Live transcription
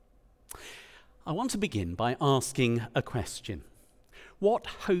I want to begin by asking a question. What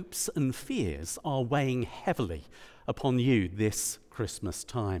hopes and fears are weighing heavily upon you this Christmas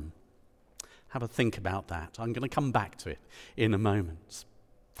time? Have a think about that. I'm going to come back to it in a moment.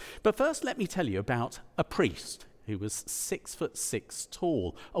 But first, let me tell you about a priest who was 6'6"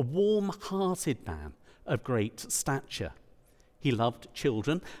 tall, a warm-hearted man of great stature. He loved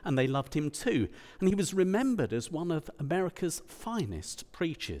children, and they loved him too, and he was remembered as one of America's finest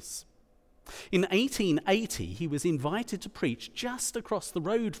preachers. In 1880, he was invited to preach just across the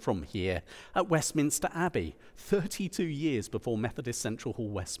road from here at Westminster Abbey, 32 years before Methodist Central Hall,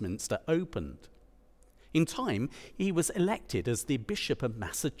 Westminster opened. In time, he was elected as the Bishop of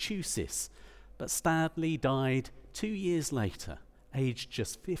Massachusetts, but sadly died 2 years later, aged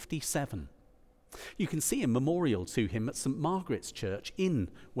just 57. You can see a memorial to him at St. Margaret's Church in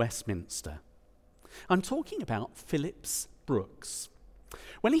Westminster. I'm talking about Phillips Brooks.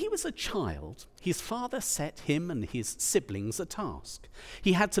 When he was a child, his father set him and his siblings a task.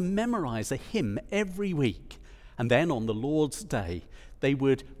 He had to memorize a hymn every week, and then on the Lord's Day, they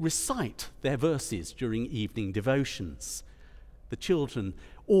would recite their verses during evening devotions. The children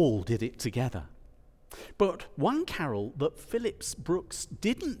all did it together. But one carol that Phillips Brooks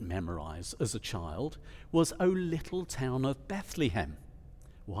didn't memorize as a child was O Little Town of Bethlehem.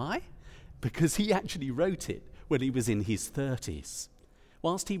 Why? Because he actually wrote it when he was in his 30s.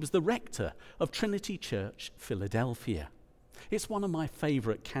 Whilst he was the rector of Trinity Church, Philadelphia. It's one of my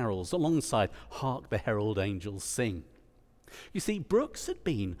favourite carols, alongside Hark the Herald Angels Sing. You see, Brooks had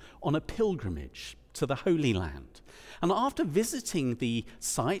been on a pilgrimage to the Holy Land, and after visiting the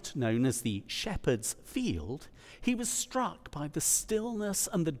site known as the Shepherd's Field, he was struck by the stillness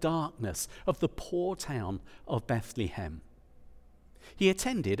and the darkness of the poor town of Bethlehem. He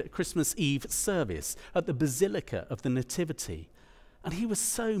attended a Christmas Eve service at the Basilica of the Nativity, and he was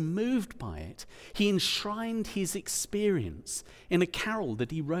so moved by it, he enshrined his experience in a carol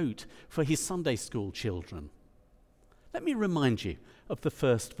that he wrote for his Sunday school children. Let me remind you of the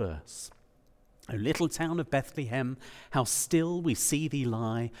first verse. O little town of Bethlehem, how still we see thee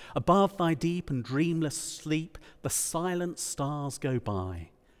lie. Above thy deep and dreamless sleep, the silent stars go by.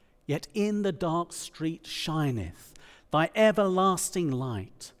 Yet in the dark street shineth thy everlasting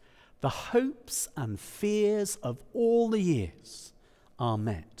light. The hopes and fears of all the years are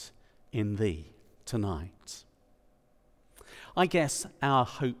met in thee tonight. I guess our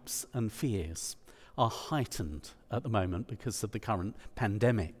hopes and fears are heightened at the moment because of the current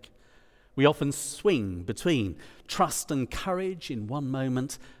pandemic. We often swing between trust and courage in one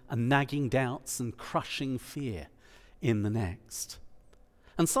moment and nagging doubts and crushing fear in the next.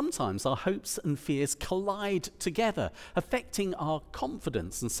 And sometimes our hopes and fears collide together, affecting our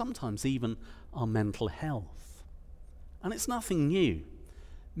confidence and sometimes even our mental health. And it's nothing new.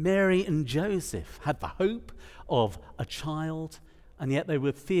 Mary and Joseph had the hope of a child, and yet they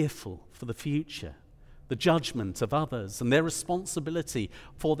were fearful for the future, the judgment of others, and their responsibility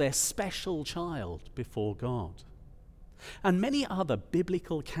for their special child before God. And many other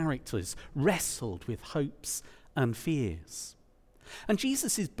biblical characters wrestled with hopes and fears. And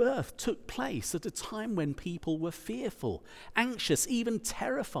Jesus' birth took place at a time when people were fearful, anxious, even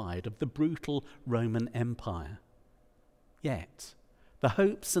terrified of the brutal Roman Empire. Yet, the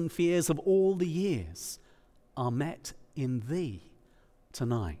hopes and fears of all the years are met in thee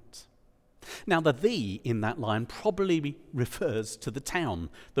tonight. Now, the thee in that line probably refers to the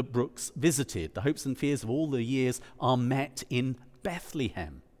town that Brooks visited. The hopes and fears of all the years are met in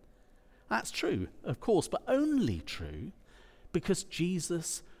Bethlehem. That's true, of course, but only true because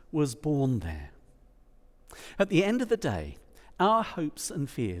Jesus was born there. At the end of the day, our hopes and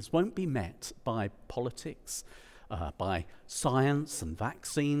fears won't be met by politics, by science and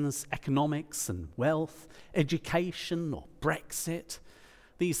vaccines, economics and wealth, education or Brexit.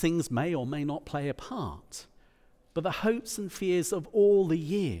 These things may or may not play a part, but the hopes and fears of all the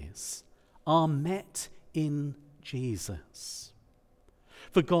years are met in Jesus.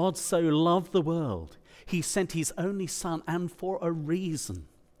 For God so loved the world, he sent his only Son, and for a reason.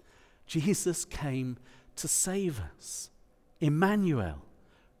 Jesus came to save us. Emmanuel,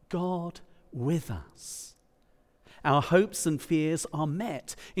 God with us. Our hopes and fears are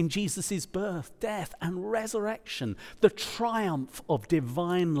met in Jesus' birth, death, and resurrection, the triumph of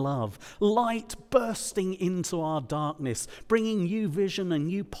divine love, light bursting into our darkness, bringing new vision and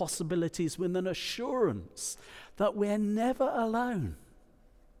new possibilities with an assurance that we're never alone.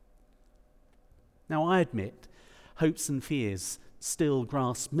 Now, I admit, hopes and fears still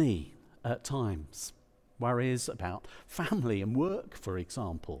grasp me at times. Worries about family and work, for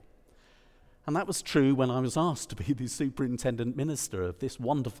example. And that was true when I was asked to be the superintendent minister of this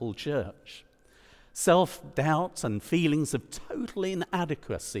wonderful church. Self-doubt and feelings of total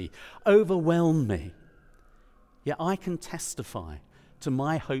inadequacy overwhelm me. Yet I can testify to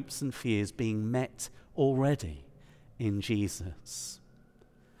my hopes and fears being met already in Jesus.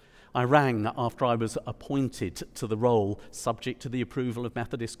 I rang after I was appointed to the role, subject to the approval of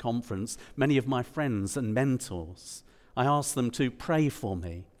Methodist Conference, many of my friends and mentors. I asked them to pray for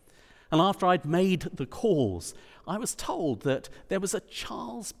me. And after I'd made the calls, I was told that there was a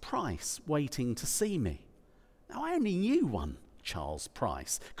Charles Price waiting to see me. Now, I only knew one Charles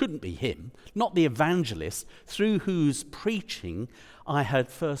Price. Couldn't be him, not the evangelist through whose preaching I had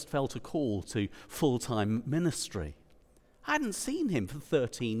first felt a call to full-time ministry. I hadn't seen him for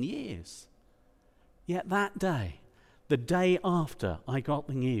 13 years. Yet that day, the day after I got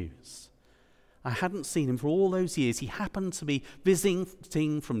the news, I hadn't seen him for all those years. He happened to be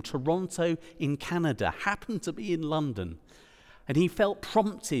visiting from Toronto in Canada, happened to be in London, and he felt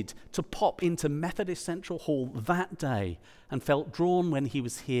prompted to pop into Methodist Central Hall that day and felt drawn when he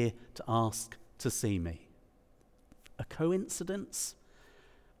was here to ask to see me. A coincidence?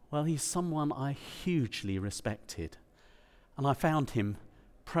 Well, he's someone I hugely respected, and I found him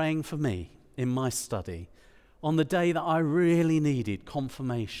praying for me in my study on the day that I really needed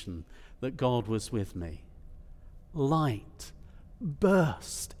confirmation that God was with me. Light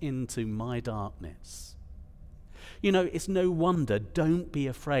burst into my darkness. You know, it's no wonder "don't be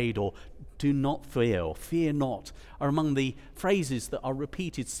afraid" or "do not fear" or "fear not" are among the phrases that are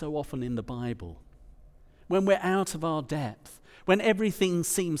repeated so often in the Bible. When we're out of our depth, when everything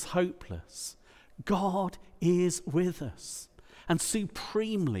seems hopeless, God is with us, and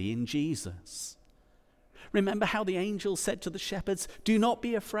supremely in Jesus. Remember how the angel said to the shepherds, "Do not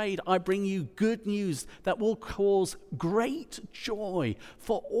be afraid, I bring you good news that will cause great joy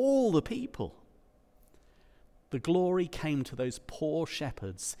for all the people." The glory came to those poor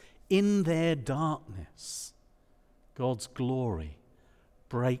shepherds in their darkness. God's glory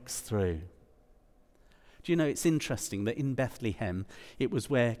breaks through. Do you know, it's interesting that in Bethlehem, it was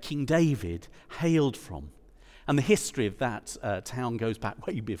where King David hailed from. And the history of that town goes back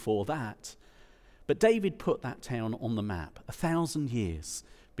way before that. But David put that town on the map 1,000 years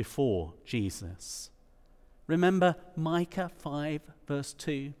before Jesus. Remember Micah 5, verse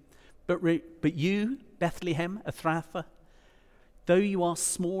 2? But you, Bethlehem Ephrathah, though you are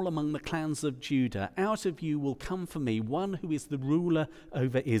small among the clans of Judah, out of you will come for me one who is the ruler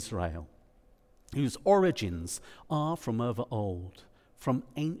over Israel, whose origins are from of old, from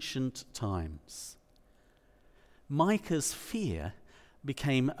ancient times. Micah's fear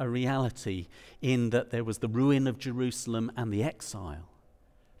became a reality in that there was the ruin of Jerusalem and the exile.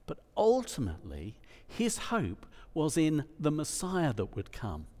 But ultimately, his hope was in the Messiah that would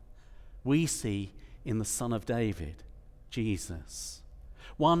come. We see in the Son of David, Jesus,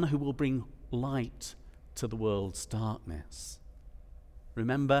 one who will bring light to the world's darkness.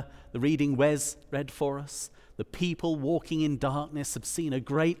 Remember the reading Wes read for us? The people walking in darkness have seen a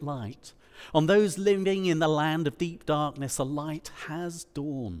great light. On those living in the land of deep darkness, a light has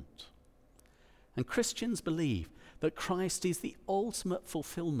dawned. And Christians believe that Christ is the ultimate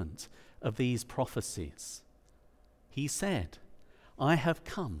fulfillment of these prophecies. He said, "I have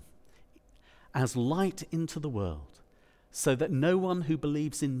come as light into the world, so that no one who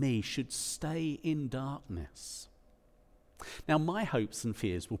believes in me should stay in darkness." Now, my hopes and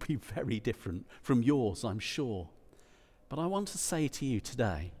fears will be very different from yours, I'm sure. But I want to say to you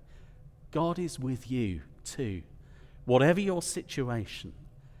today, God is with you too, whatever your situation,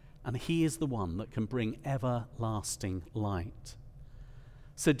 and he is the one that can bring everlasting light.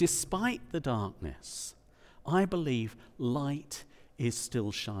 So despite the darkness, I believe light is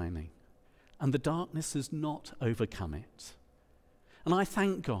still shining, and the darkness has not overcome it. And I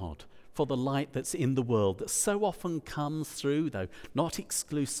thank God for the light that's in the world that so often comes through, though not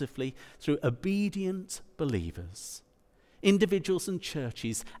exclusively, through obedient believers. Individuals and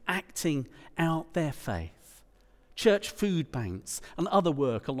churches acting out their faith. Church food banks and other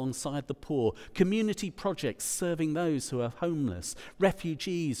work alongside the poor. Community projects serving those who are homeless,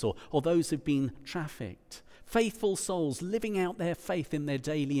 refugees or those who've been trafficked. Faithful souls living out their faith in their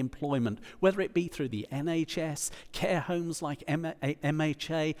daily employment, whether it be through the NHS, care homes like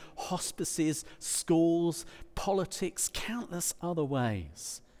MHA, hospices, schools, politics, countless other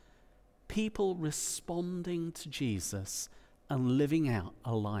ways. People responding to Jesus and living out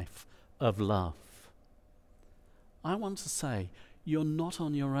a life of love. I want to say, you're not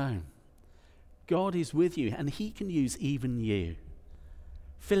on your own. God is with you, and he can use even you.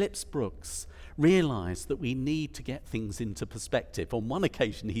 Phillips Brooks realized that we need to get things into perspective. On one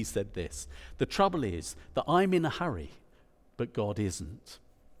occasion he said this: "The trouble is that I'm in a hurry, but God isn't."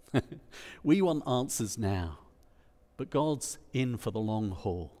 We want answers now, but God's in for the long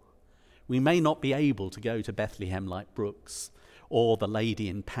haul. We may not be able to go to Bethlehem like Brooks or the lady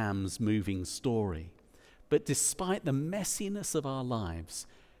in Pam's moving story, but despite the messiness of our lives,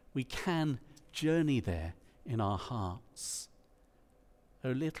 we can journey there in our hearts. O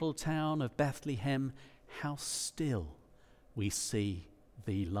little town of Bethlehem, how still we see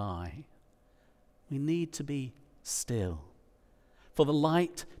thee lie. We need to be still. For the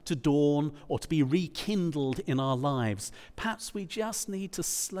light to dawn or to be rekindled in our lives, perhaps we just need to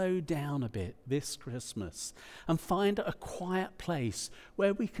slow down a bit this Christmas and find a quiet place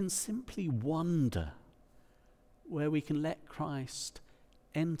where we can simply wonder, where we can let Christ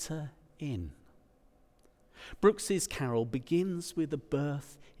enter in. Brooks's carol begins with a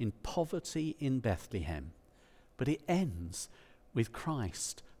birth in poverty in Bethlehem, but it ends with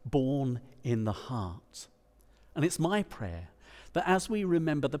Christ born in the heart. And it's my prayer that as we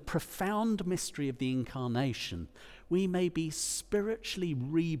remember the profound mystery of the incarnation, we may be spiritually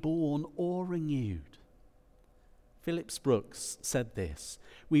reborn or renewed. Phillips Brooks said this: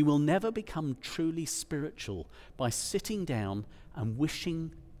 "We will never become truly spiritual by sitting down and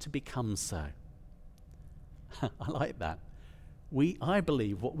wishing to become so." I like that. I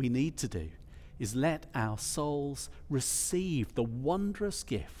believe what we need to do is let our souls receive the wondrous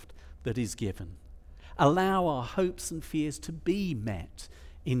gift that is given. Allow our hopes and fears to be met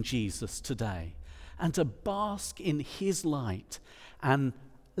in Jesus today, and to bask in his light, and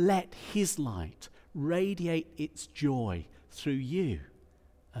let his light radiate its joy through you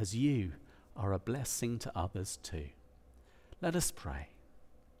as you are a blessing to others too. Let us pray.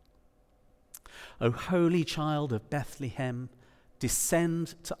 O holy child of Bethlehem,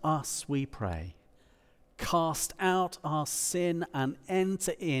 descend to us, we pray. Cast out our sin and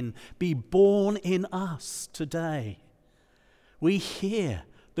enter in. Be born in us today. We hear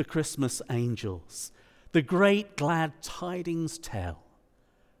the Christmas angels, the great glad tidings tell.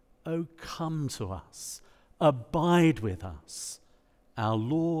 O come to us, abide with us, our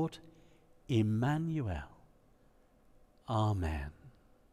Lord Emmanuel. Amen.